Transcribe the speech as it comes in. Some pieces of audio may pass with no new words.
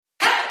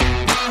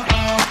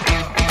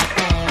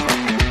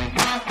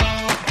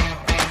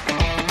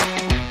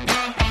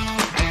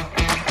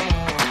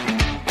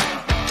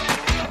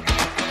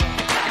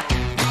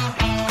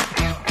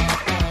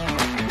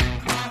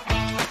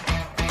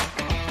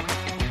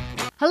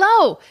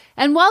Hello,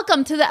 and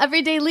welcome to the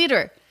Everyday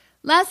Leader.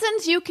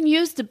 Lessons you can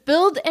use to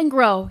build and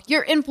grow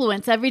your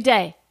influence every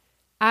day.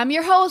 I'm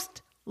your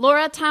host,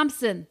 Laura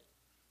Thompson.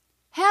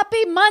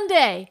 Happy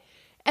Monday!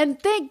 And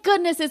thank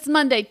goodness it's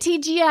Monday,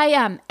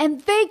 TGIM.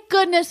 And thank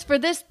goodness for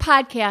this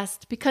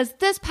podcast, because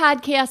this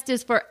podcast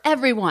is for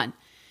everyone.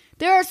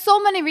 There are so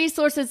many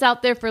resources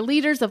out there for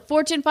leaders of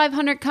Fortune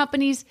 500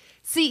 companies,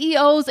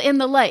 CEOs,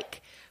 and the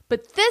like.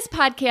 But this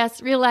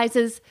podcast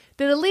realizes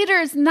that a leader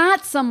is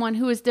not someone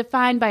who is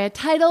defined by a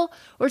title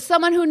or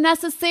someone who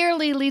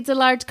necessarily leads a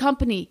large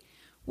company.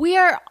 We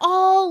are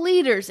all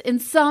leaders in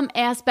some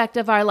aspect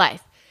of our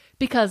life,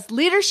 because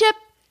leadership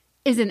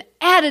is an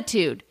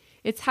attitude.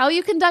 It's how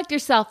you conduct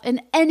yourself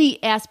in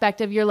any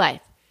aspect of your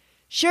life.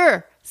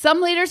 Sure,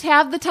 some leaders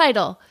have the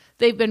title.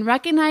 They've been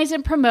recognized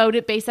and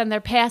promoted based on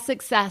their past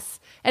success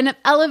and have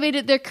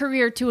elevated their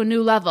career to a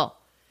new level.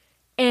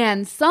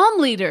 And some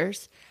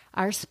leaders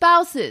are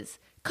spouses,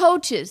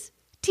 coaches,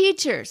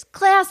 teachers,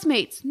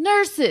 classmates,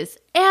 nurses,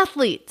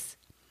 athletes.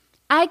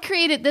 I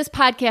created this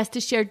podcast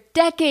to share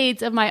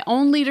decades of my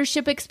own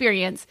leadership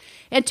experience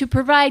and to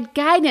provide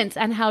guidance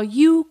on how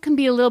you can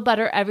be a little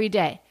better every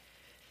day.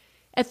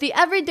 At the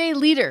Everyday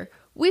Leader,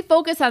 we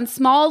focus on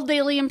small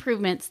daily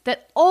improvements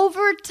that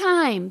over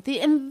time,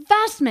 the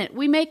investment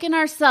we make in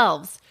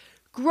ourselves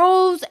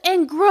grows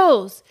and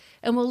grows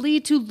and will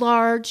lead to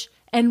large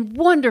and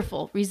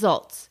wonderful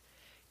results.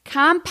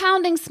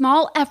 Compounding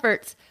small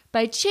efforts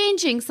by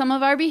changing some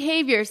of our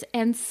behaviors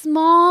and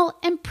small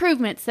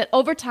improvements that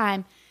over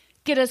time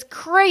get us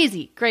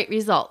crazy great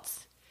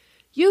results.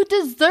 You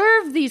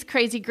deserve these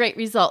crazy great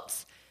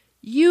results.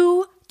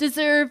 You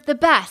deserve the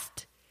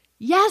best.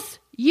 Yes,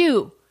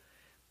 you.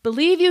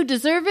 Believe you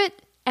deserve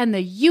it, and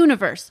the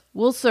universe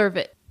will serve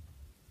it.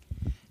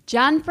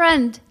 John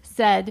Friend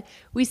said,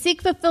 "We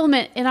seek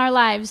fulfillment in our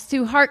lives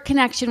through heart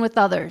connection with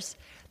others.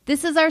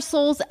 This is our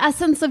soul's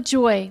essence of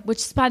joy, which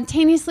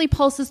spontaneously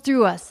pulses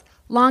through us,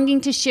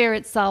 longing to share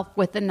itself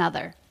with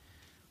another."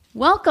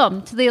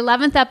 Welcome to the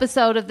 11th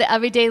episode of the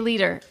Everyday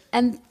Leader,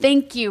 and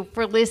thank you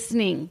for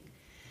listening.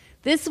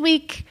 This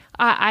week,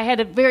 I had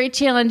a very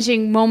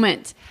challenging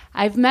moment.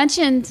 I've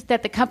mentioned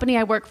that the company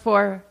I work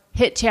for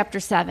hit Chapter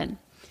 7.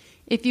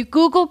 If you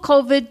Google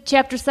COVID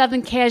Chapter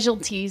 7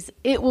 casualties,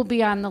 it will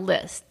be on the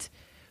list.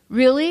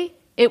 Really?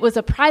 It was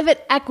a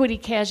private equity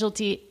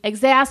casualty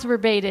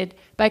exacerbated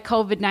by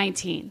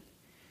COVID-19.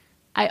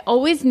 I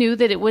always knew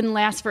that it wouldn't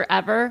last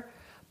forever,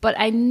 but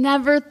I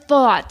never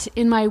thought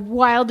in my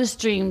wildest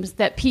dreams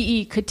that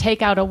PE could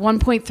take out a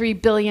 $1.3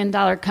 billion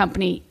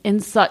company in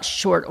such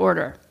short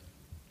order.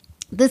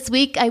 This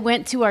week, I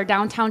went to our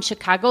downtown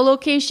Chicago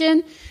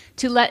location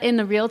to let in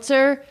a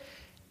realtor,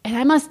 and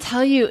I must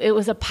tell you, it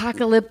was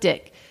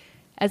apocalyptic.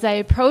 As I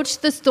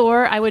approached the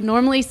store, I would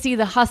normally see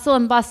the hustle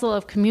and bustle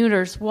of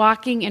commuters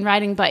walking and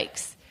riding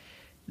bikes.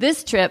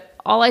 This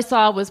trip, all I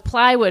saw was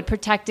plywood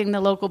protecting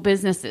the local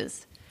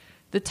businesses.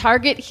 The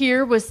Target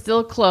here was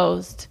still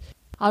closed.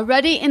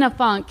 Already in a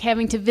funk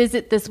having to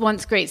visit this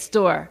once great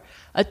store,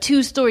 a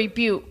 2-story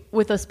butte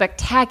with a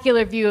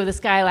spectacular view of the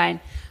skyline,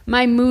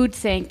 my mood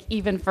sank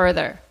even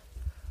further.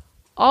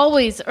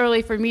 Always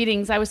early for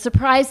meetings, I was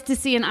surprised to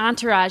see an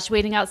entourage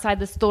waiting outside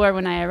the store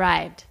when I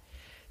arrived.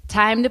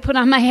 Time to put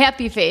on my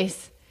happy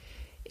face.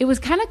 It was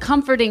kind of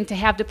comforting to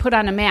have to put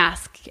on a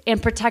mask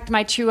and protect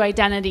my true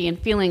identity and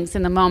feelings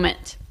in the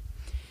moment.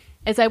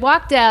 As I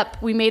walked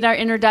up, we made our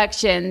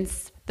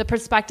introductions. The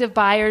prospective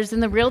buyers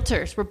and the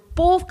realtors were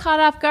both caught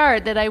off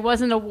guard that I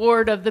wasn't a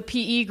ward of the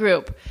PE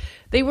group.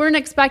 They weren't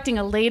expecting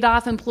a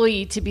laid-off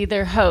employee to be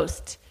their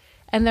host,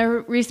 and their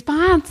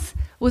response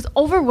was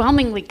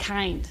overwhelmingly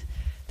kind.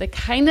 The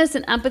kindness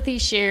and empathy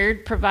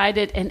shared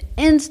provided an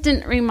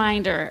instant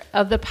reminder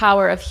of the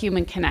power of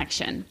human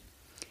connection.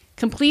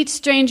 Complete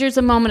strangers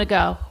a moment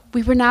ago,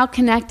 we were now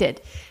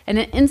connected, and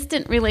an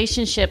instant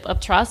relationship of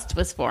trust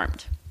was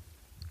formed.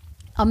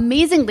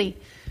 Amazingly,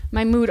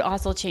 my mood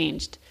also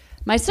changed.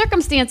 My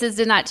circumstances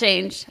did not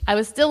change. I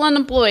was still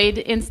unemployed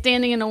and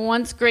standing in a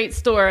once great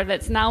store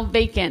that's now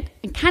vacant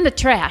and kind of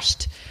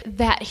trashed.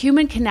 That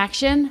human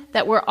connection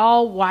that we're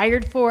all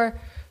wired for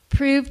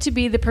proved to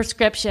be the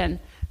prescription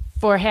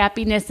for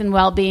happiness and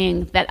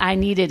well-being that I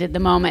needed at the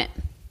moment.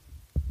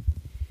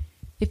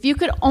 If you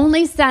could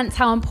only sense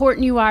how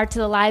important you are to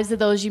the lives of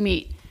those you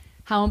meet,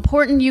 how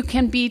important you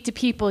can be to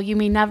people you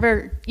may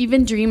never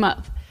even dream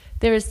of,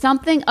 there is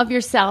something of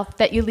yourself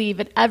that you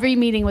leave at every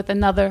meeting with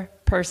another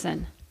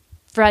person.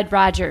 Fred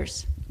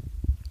Rogers.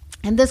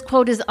 And this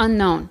quote is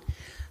unknown.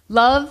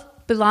 Love,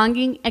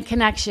 belonging, and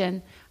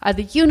connection are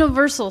the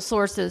universal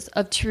sources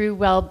of true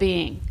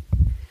well-being.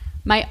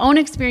 My own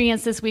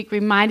experience this week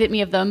reminded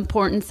me of the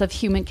importance of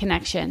human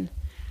connection.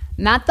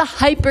 Not the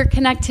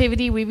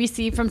hyper-connectivity we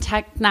receive from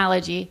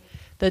technology,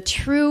 the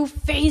true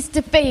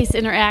face-to-face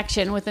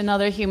interaction with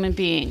another human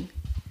being.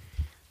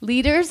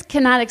 Leaders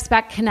cannot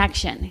expect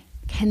connection.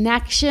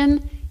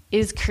 Connection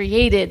is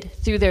created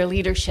through their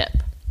leadership.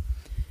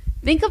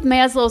 Think of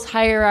Maslow's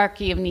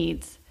hierarchy of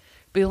needs.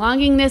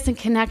 Belongingness and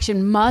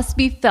connection must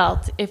be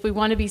felt if we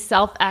want to be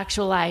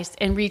self-actualized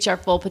and reach our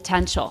full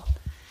potential.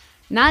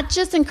 Not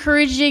just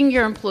encouraging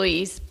your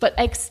employees, but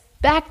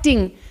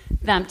expecting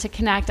them to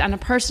connect on a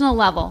personal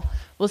level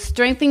will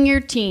strengthen your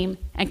team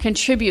and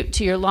contribute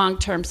to your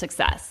long-term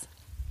success.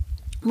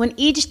 When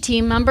each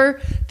team member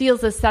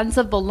feels a sense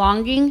of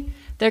belonging,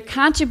 their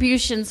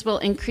contributions will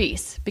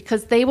increase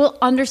because they will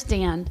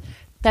understand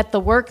that the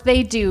work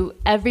they do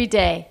every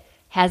day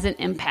has an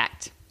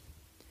impact.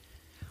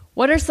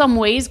 What are some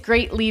ways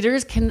great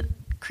leaders can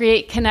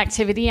create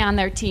connectivity on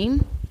their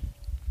team?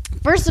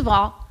 First of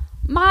all,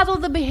 model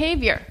the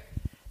behavior.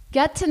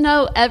 Get to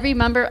know every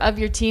member of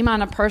your team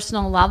on a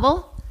personal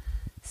level.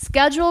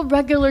 Schedule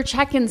regular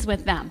check-ins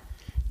with them,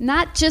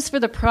 not just for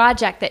the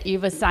project that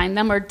you've assigned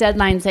them or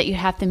deadlines that you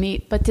have to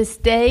meet, but to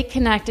stay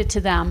connected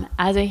to them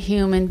as a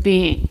human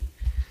being.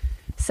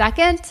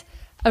 Second,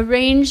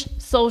 arrange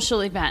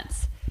social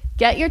events.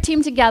 Get your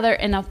team together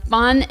in a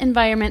fun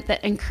environment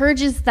that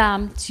encourages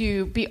them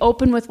to be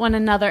open with one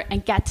another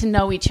and get to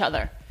know each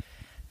other.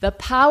 The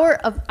power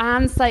of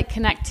on-site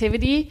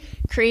connectivity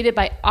created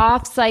by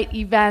off-site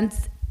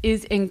events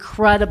is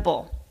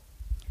incredible.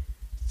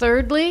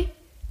 Thirdly,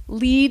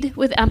 lead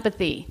with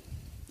empathy.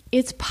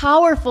 It's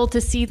powerful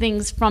to see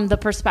things from the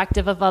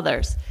perspective of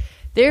others.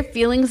 Their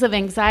feelings of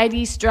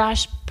anxiety,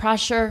 stress,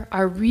 pressure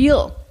are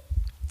real.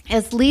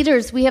 As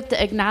leaders, we have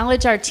to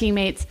acknowledge our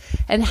teammates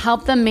and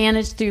help them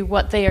manage through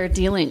what they are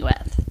dealing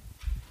with.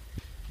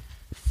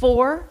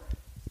 4,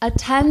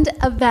 attend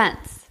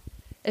events.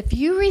 If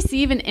you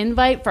receive an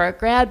invite for a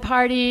grad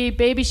party,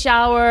 baby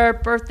shower,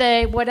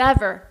 birthday,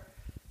 whatever,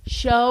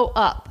 show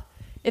up.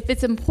 If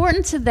it's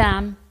important to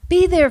them,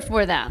 be there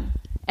for them.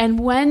 And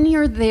when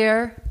you're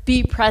there,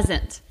 be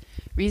present.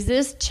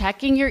 Resist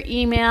checking your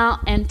email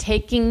and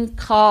taking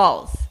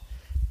calls.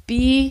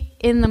 Be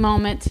in the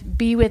moment,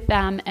 be with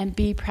them, and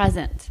be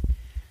present.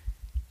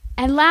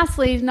 And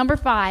lastly, number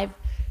 5,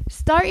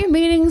 start your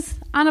meetings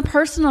on a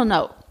personal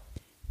note.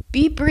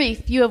 Be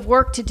brief, you have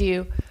work to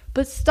do,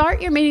 but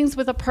start your meetings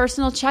with a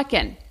personal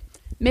check-in.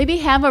 Maybe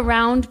have a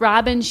round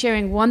robin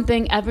sharing one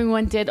thing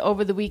everyone did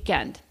over the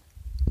weekend.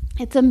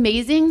 It's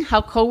amazing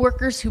how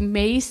coworkers who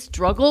may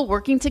struggle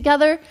working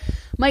together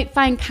might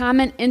find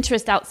common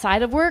interest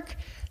outside of work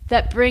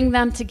that bring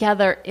them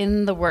together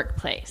in the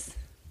workplace.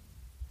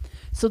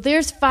 So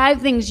there's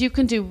 5 things you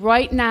can do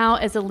right now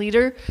as a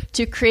leader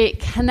to create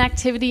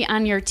connectivity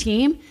on your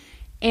team,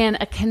 and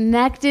a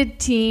connected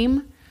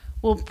team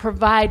will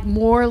provide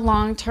more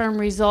long-term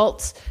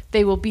results.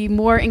 They will be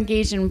more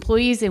engaged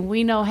employees, and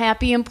we know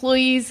happy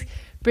employees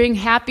bring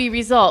happy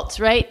results,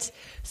 right?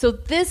 So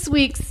this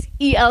week's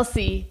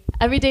ELC,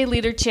 Everyday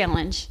Leader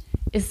Challenge,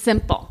 is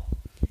simple.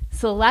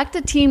 Select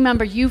a team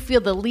member you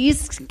feel the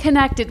least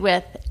connected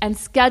with and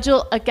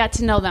schedule a get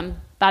to know them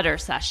better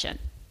session.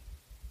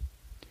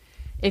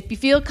 If you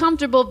feel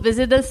comfortable,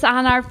 visit us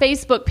on our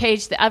Facebook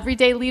page, the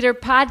Everyday Leader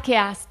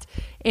Podcast,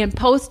 and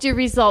post your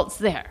results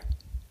there.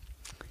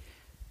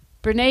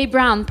 Brene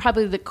Brown,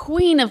 probably the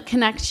queen of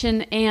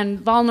connection and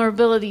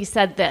vulnerability,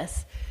 said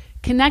this: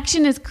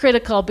 connection is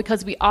critical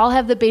because we all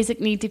have the basic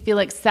need to feel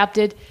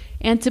accepted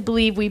and to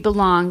believe we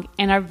belong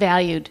and are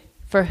valued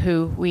for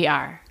who we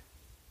are.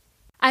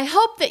 I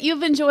hope that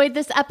you've enjoyed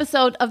this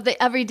episode of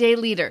The Everyday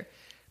Leader.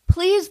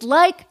 Please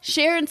like,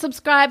 share, and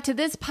subscribe to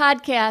this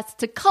podcast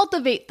to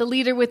cultivate the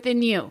leader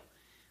within you.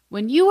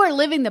 When you are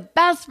living the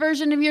best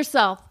version of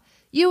yourself,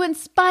 you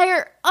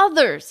inspire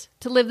others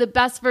to live the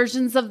best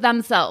versions of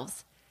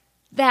themselves.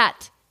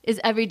 That is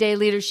everyday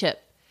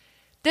leadership.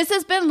 This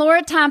has been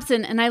Laura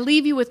Thompson, and I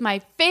leave you with my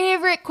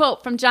favorite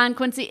quote from John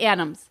Quincy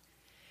Adams.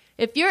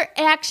 If your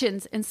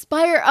actions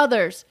inspire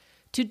others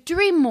to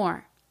dream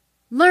more,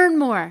 learn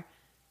more,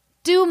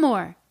 do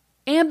more,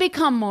 and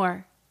become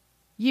more,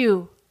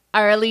 you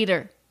are a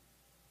leader.